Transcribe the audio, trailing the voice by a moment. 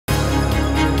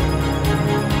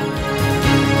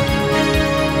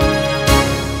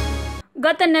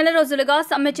గత నెల రోజులుగా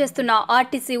సమ్మె చేస్తున్న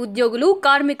ఆర్టీసీ ఉద్యోగులు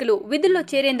కార్మికులు విధుల్లో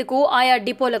చేరేందుకు ఆయా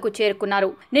డిపోలకు చేరుకున్నారు.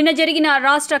 నిన్న జరిగిన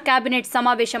రాష్ట్ర కేబినెట్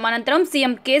సమావేశం అనంతరం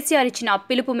సీఎం కేసీఆర్ ఇచ్చిన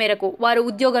పిలుపు మేరకు వారు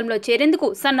ఉద్యోగంలో చేరేందుకు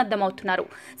సన్నద్ధమవుతున్నారు.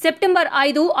 సెప్టెంబర్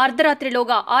 5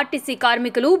 అర్ధరాత్రిలోగా ఆర్టీసీ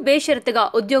కార్మికులు బేషరతుగా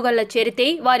ఉద్యోగాల్లో చేరితే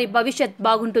వారి భవిష్యత్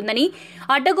బాగుంటుందని,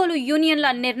 అడ్డగోలు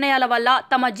యూనియన్ల నిర్ణయాల వల్ల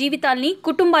తమ జీవితాల్ని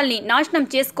కుటుంబాల్ని నాశనం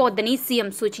చేసుకోవద్దని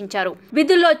సీఎం సూచించారు.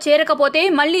 విధుల్లో చేరకపోతే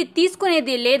మళ్లీ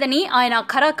తీసుకునేది లేదని ఆయన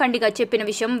ఖరాఖండిగా చెప్పిన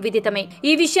విషయం విదితమే.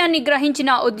 ఈ విషయాన్ని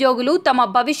గ్రహించిన ఉద్యోగులు తమ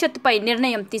భవిష్యత్తుపై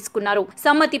నిర్ణయం తీసుకున్నారు.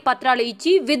 సమ్మతి పత్రాలు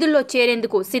ఇచ్చి విధుల్లో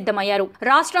చేరేందుకు సిద్ధమయ్యారు.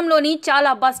 రాష్ట్రంలోని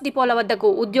చాలా బస్ డిపోల వద్దకు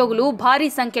ఉద్యోగులు భారీ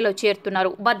సంఖ్యలో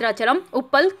చేరుతున్నారు. భద్రాచలం,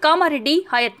 ఉప్పల్, కామారెడ్డి,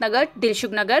 హయత్ నగర్,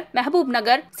 దిల్సుఖ్ నగర్, మహబూబ్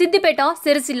నగర్, సిద్దిపేట,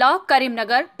 సిరిసిల్ల,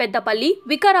 కరీంనగర్, పెద్దపల్లి,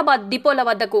 వికారాబాద్ డిపోల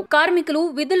వద్దకు కార్మికులు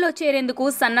విధుల్లో చేరేందుకు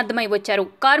సన్నద్ధమై వచ్చారు.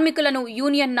 కార్మికులను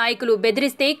యూనియన్ నాయకులు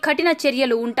బెదిరిస్తే కఠిన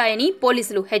చర్యలు ఉంటాయని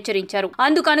పోలీసులు హెచ్చరించారు.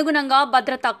 అందుకనుగుణంగా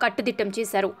భద్రత కట్టుదిట్టం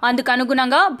చేశారు.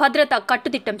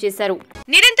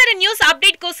 నిరంతర న్యూస్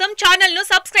అప్డేట్ కోసం ఛానల్ ను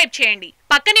సబ్స్క్రైబ్ చేయండి.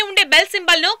 పక్కనే ఉండే బెల్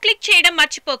సింబల్ ను క్లిక్ చేయడం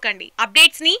మర్చిపోకండి.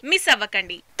 అప్డేట్స్ ని మిస్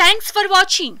అవ్వకండి. Thanks for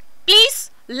watching. Please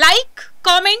like,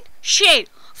 comment, share.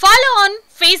 Follow on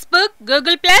Facebook,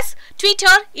 Google+,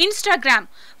 Twitter, Instagram.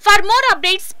 For more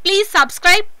updates, please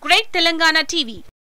subscribe Great Telangana TV.